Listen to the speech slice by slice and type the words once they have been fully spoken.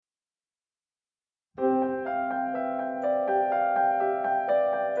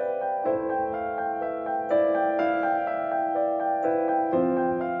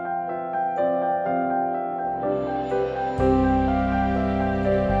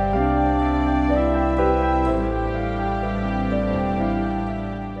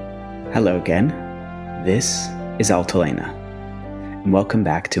Hello again. This is Altalena, and welcome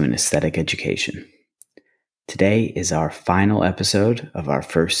back to An Aesthetic Education. Today is our final episode of our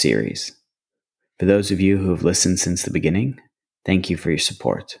first series. For those of you who have listened since the beginning, thank you for your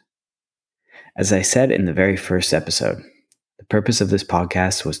support. As I said in the very first episode, the purpose of this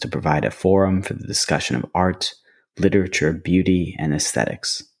podcast was to provide a forum for the discussion of art, literature, beauty, and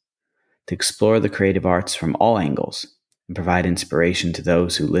aesthetics, to explore the creative arts from all angles and provide inspiration to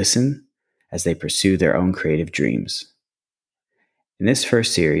those who listen as they pursue their own creative dreams. In this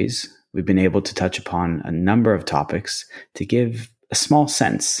first series, we've been able to touch upon a number of topics to give a small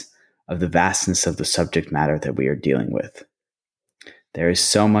sense of the vastness of the subject matter that we are dealing with. There is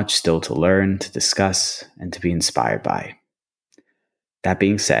so much still to learn, to discuss, and to be inspired by. That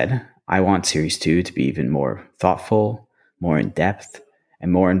being said, I want Series 2 to be even more thoughtful, more in-depth,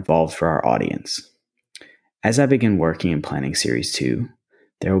 and more involved for our audience. As I begin working and planning Series 2,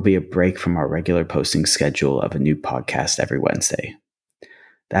 there will be a break from our regular posting schedule of a new podcast every Wednesday.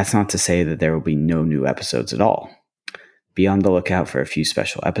 That's not to say that there will be no new episodes at all. Be on the lookout for a few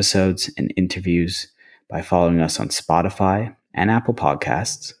special episodes and interviews by following us on Spotify and Apple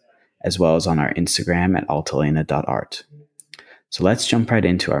Podcasts, as well as on our Instagram at altalena.art. So let's jump right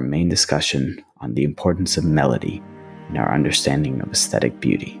into our main discussion on the importance of melody in our understanding of aesthetic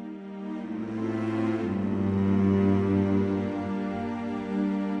beauty.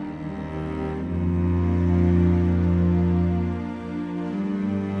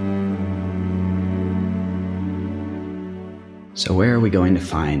 So where are we going to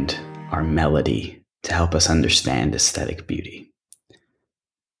find our melody to help us understand aesthetic beauty?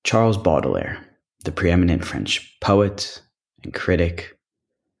 Charles Baudelaire, the preeminent French poet and critic,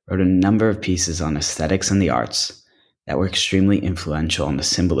 wrote a number of pieces on aesthetics and the arts that were extremely influential in the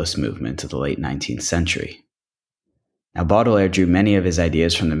symbolist movement of the late 19th century. Now, Baudelaire drew many of his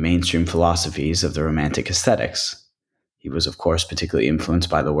ideas from the mainstream philosophies of the Romantic aesthetics. He was, of course, particularly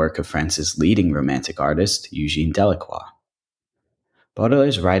influenced by the work of France's leading Romantic artist, Eugène Delacroix.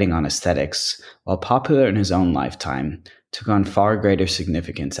 Baudelaire's writing on aesthetics, while popular in his own lifetime, took on far greater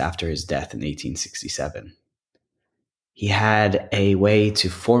significance after his death in 1867. He had a way to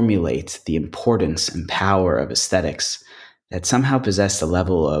formulate the importance and power of aesthetics that somehow possessed a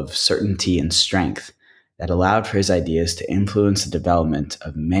level of certainty and strength that allowed for his ideas to influence the development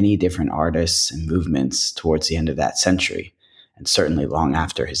of many different artists and movements towards the end of that century, and certainly long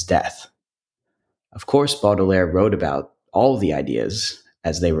after his death. Of course, Baudelaire wrote about all the ideas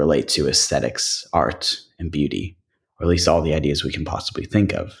as they relate to aesthetics, art, and beauty, or at least all the ideas we can possibly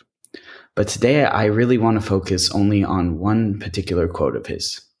think of. But today I really want to focus only on one particular quote of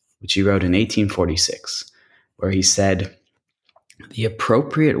his, which he wrote in 1846, where he said, "The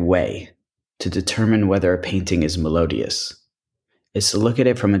appropriate way to determine whether a painting is melodious is to look at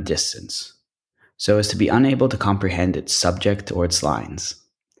it from a distance, so as to be unable to comprehend its subject or its lines.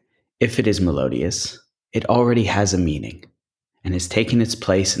 If it is melodious, it already has a meaning and has taken its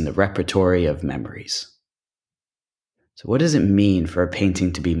place in the repertory of memories." So what does it mean for a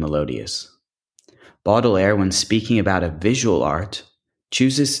painting to be melodious? Baudelaire, when speaking about a visual art,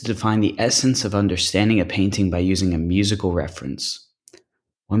 chooses to define the essence of understanding a painting by using a musical reference,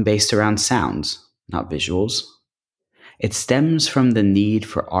 one based around sounds, not visuals. It stems from the need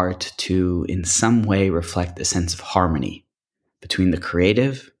for art to, in some way, reflect a sense of harmony between the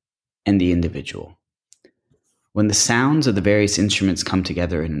creative and the individual. When the sounds of the various instruments come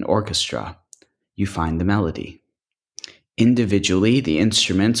together in an orchestra, you find the melody. Individually, the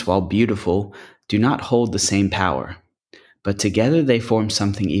instruments, while beautiful, do not hold the same power, but together they form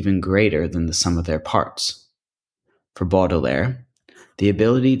something even greater than the sum of their parts. For Baudelaire, the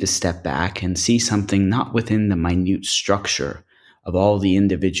ability to step back and see something not within the minute structure of all the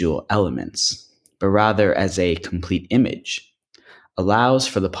individual elements, but rather as a complete image, allows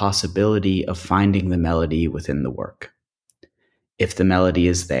for the possibility of finding the melody within the work. If the melody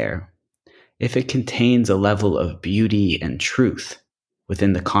is there, if it contains a level of beauty and truth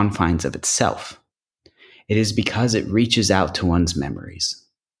within the confines of itself, it is because it reaches out to one's memories.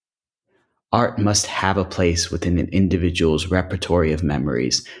 Art must have a place within an individual's repertory of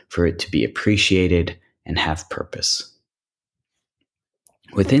memories for it to be appreciated and have purpose.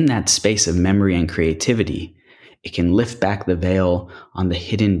 Within that space of memory and creativity, it can lift back the veil on the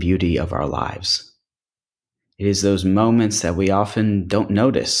hidden beauty of our lives. It is those moments that we often don't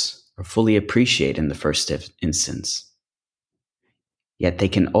notice or fully appreciate in the first instance. Yet they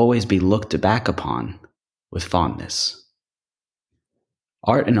can always be looked back upon with fondness.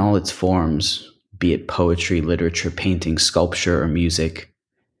 Art in all its forms, be it poetry, literature, painting, sculpture, or music,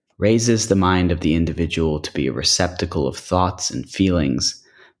 raises the mind of the individual to be a receptacle of thoughts and feelings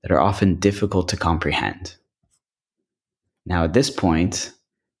that are often difficult to comprehend. Now, at this point,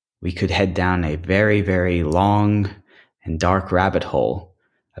 we could head down a very, very long and dark rabbit hole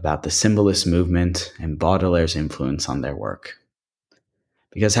about the symbolist movement and Baudelaire's influence on their work.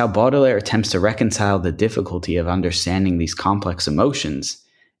 Because how Baudelaire attempts to reconcile the difficulty of understanding these complex emotions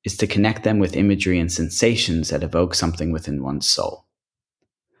is to connect them with imagery and sensations that evoke something within one's soul.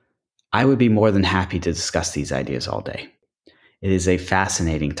 I would be more than happy to discuss these ideas all day. It is a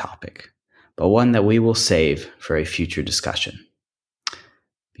fascinating topic, but one that we will save for a future discussion.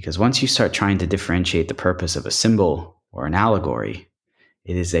 Because once you start trying to differentiate the purpose of a symbol or an allegory,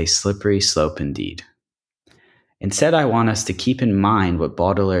 it is a slippery slope indeed. Instead, I want us to keep in mind what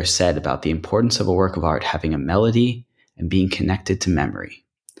Baudelaire said about the importance of a work of art having a melody and being connected to memory,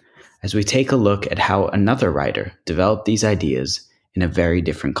 as we take a look at how another writer developed these ideas in a very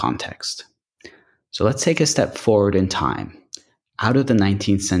different context. So let's take a step forward in time, out of the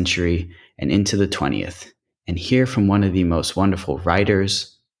 19th century and into the 20th, and hear from one of the most wonderful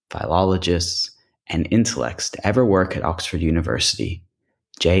writers, philologists, and intellects to ever work at Oxford University,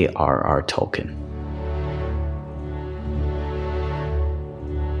 J.R.R. Tolkien.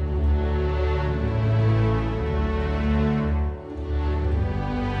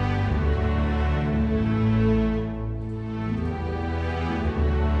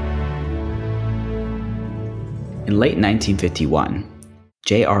 In late 1951,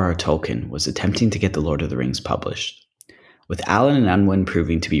 J.R.R. Tolkien was attempting to get The Lord of the Rings published. With Allen and Unwin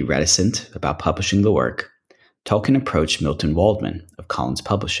proving to be reticent about publishing the work, Tolkien approached Milton Waldman of Collins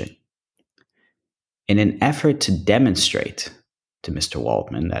Publishing. In an effort to demonstrate to Mr.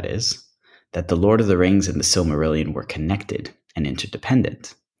 Waldman, that is, that The Lord of the Rings and the Silmarillion were connected and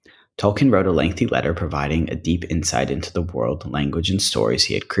interdependent, Tolkien wrote a lengthy letter providing a deep insight into the world, language, and stories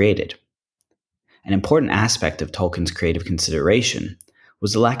he had created. An important aspect of Tolkien's creative consideration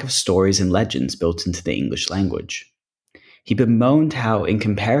was the lack of stories and legends built into the English language. He bemoaned how, in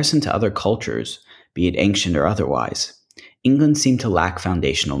comparison to other cultures, be it ancient or otherwise, England seemed to lack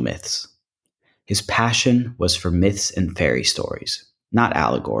foundational myths. His passion was for myths and fairy stories, not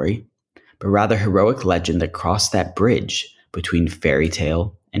allegory, but rather heroic legend that crossed that bridge between fairy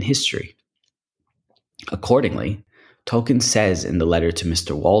tale and history. Accordingly, Tolkien says in the letter to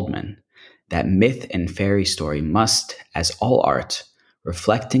Mr. Waldman that myth and fairy story must, as all art,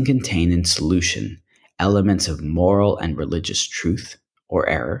 reflect and contain in solution elements of moral and religious truth or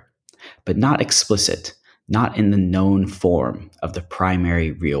error, but not explicit, not in the known form of the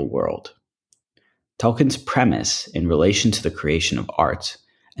primary real world. Tolkien's premise in relation to the creation of art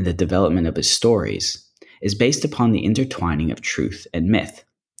and the development of his stories is based upon the intertwining of truth and myth.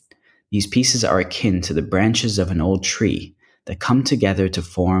 These pieces are akin to the branches of an old tree that come together to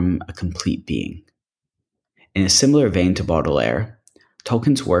form a complete being. In a similar vein to Baudelaire,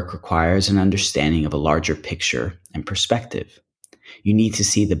 Tolkien's work requires an understanding of a larger picture and perspective. You need to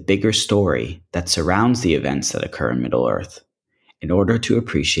see the bigger story that surrounds the events that occur in Middle-earth in order to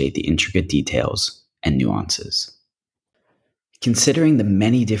appreciate the intricate details and nuances. Considering the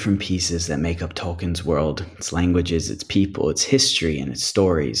many different pieces that make up Tolkien's world, its languages, its people, its history, and its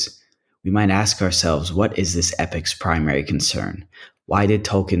stories, we might ask ourselves, what is this epic's primary concern? Why did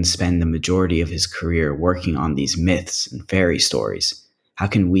Tolkien spend the majority of his career working on these myths and fairy stories? How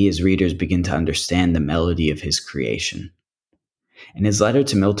can we as readers begin to understand the melody of his creation? In his letter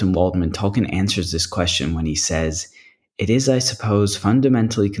to Milton Waldman, Tolkien answers this question when he says, "It is, I suppose,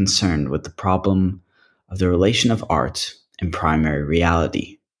 fundamentally concerned with the problem of the relation of art and primary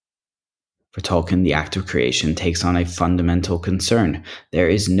reality." For Tolkien, the act of creation takes on a fundamental concern. There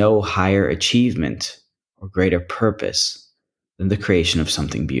is no higher achievement or greater purpose than the creation of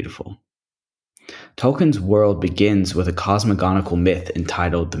something beautiful. Tolkien's world begins with a cosmogonical myth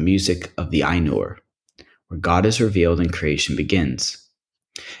entitled The Music of the Ainur, where God is revealed and creation begins.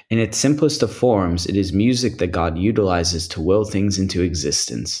 In its simplest of forms, it is music that God utilizes to will things into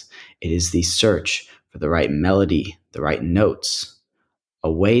existence. It is the search for the right melody, the right notes,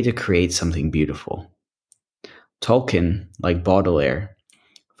 a way to create something beautiful. Tolkien, like Baudelaire,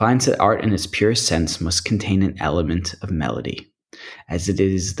 finds that art in its purest sense must contain an element of melody, as it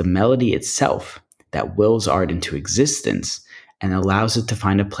is the melody itself that wills art into existence and allows it to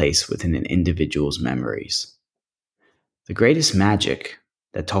find a place within an individual's memories. The greatest magic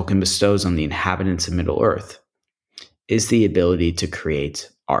that Tolkien bestows on the inhabitants of Middle-earth is the ability to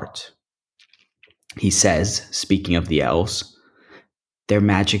create art. He says, speaking of the elves, "Their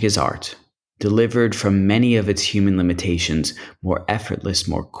magic is art, delivered from many of its human limitations, more effortless,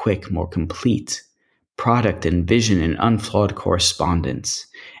 more quick, more complete, product and vision in unflawed correspondence,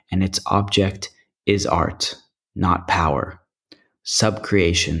 and its object is art, not power,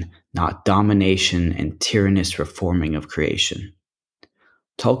 subcreation, not domination and tyrannous reforming of creation.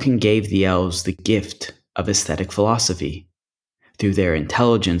 Tolkien gave the elves the gift of aesthetic philosophy. Through their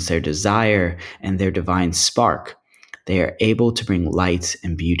intelligence, their desire, and their divine spark, they are able to bring light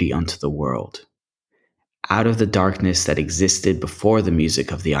and beauty unto the world. Out of the darkness that existed before the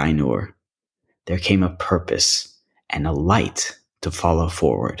music of the Ainur, there came a purpose and a light to follow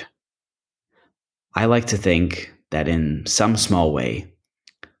forward. I like to think that in some small way,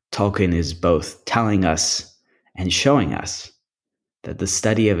 Tolkien is both telling us and showing us that the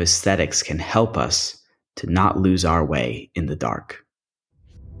study of aesthetics can help us to not lose our way in the dark.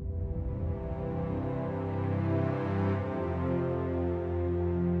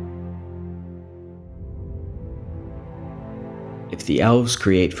 If the elves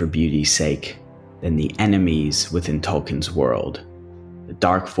create for beauty's sake, then the enemies within Tolkien's world, the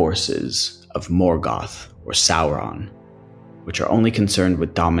dark forces of Morgoth or Sauron, which are only concerned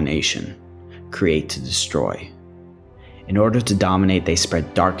with domination, create to destroy. In order to dominate, they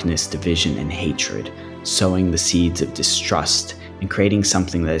spread darkness, division, and hatred, sowing the seeds of distrust and creating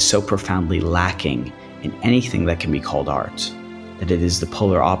something that is so profoundly lacking in anything that can be called art, that it is the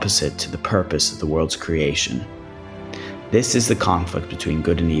polar opposite to the purpose of the world's creation. This is the conflict between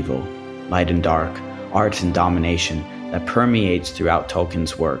good and evil, light and dark, art and domination that permeates throughout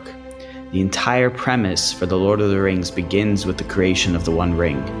Tolkien's work. The entire premise for The Lord of the Rings begins with the creation of the One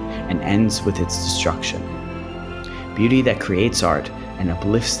Ring and ends with its destruction. Beauty that creates art and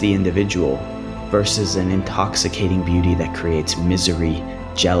uplifts the individual versus an intoxicating beauty that creates misery,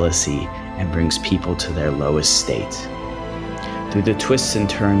 jealousy, and brings people to their lowest state. Through the twists and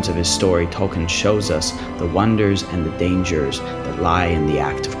turns of his story, Tolkien shows us the wonders and the dangers that lie in the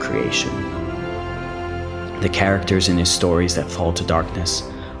act of creation. The characters in his stories that fall to darkness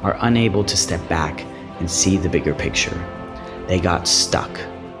are unable to step back and see the bigger picture. They got stuck,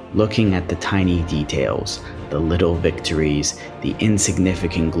 looking at the tiny details, the little victories, the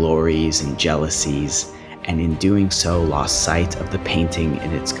insignificant glories and jealousies, and in doing so lost sight of the painting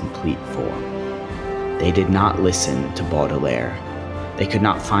in its complete form. They did not listen to Baudelaire. They could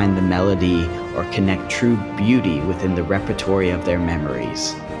not find the melody or connect true beauty within the repertory of their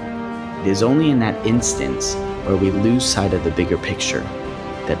memories. It is only in that instance where we lose sight of the bigger picture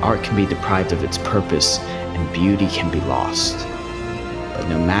that art can be deprived of its purpose and beauty can be lost. But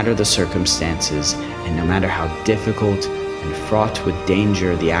no matter the circumstances, and no matter how difficult and fraught with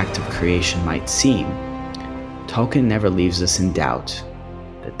danger the act of creation might seem, Tolkien never leaves us in doubt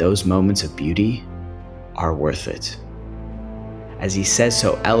that those moments of beauty are worth it. As he says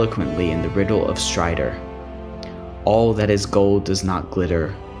so eloquently in the Riddle of Strider, "All that is gold does not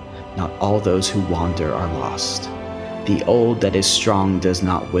glitter, not all those who wander are lost. The old that is strong does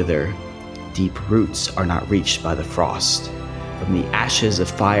not wither, deep roots are not reached by the frost. From the ashes of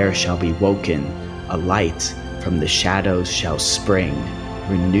fire shall be woken, a light from the shadows shall spring,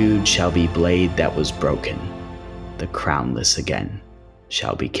 renewed shall be blade that was broken, the crownless again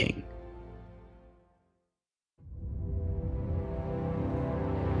shall be king."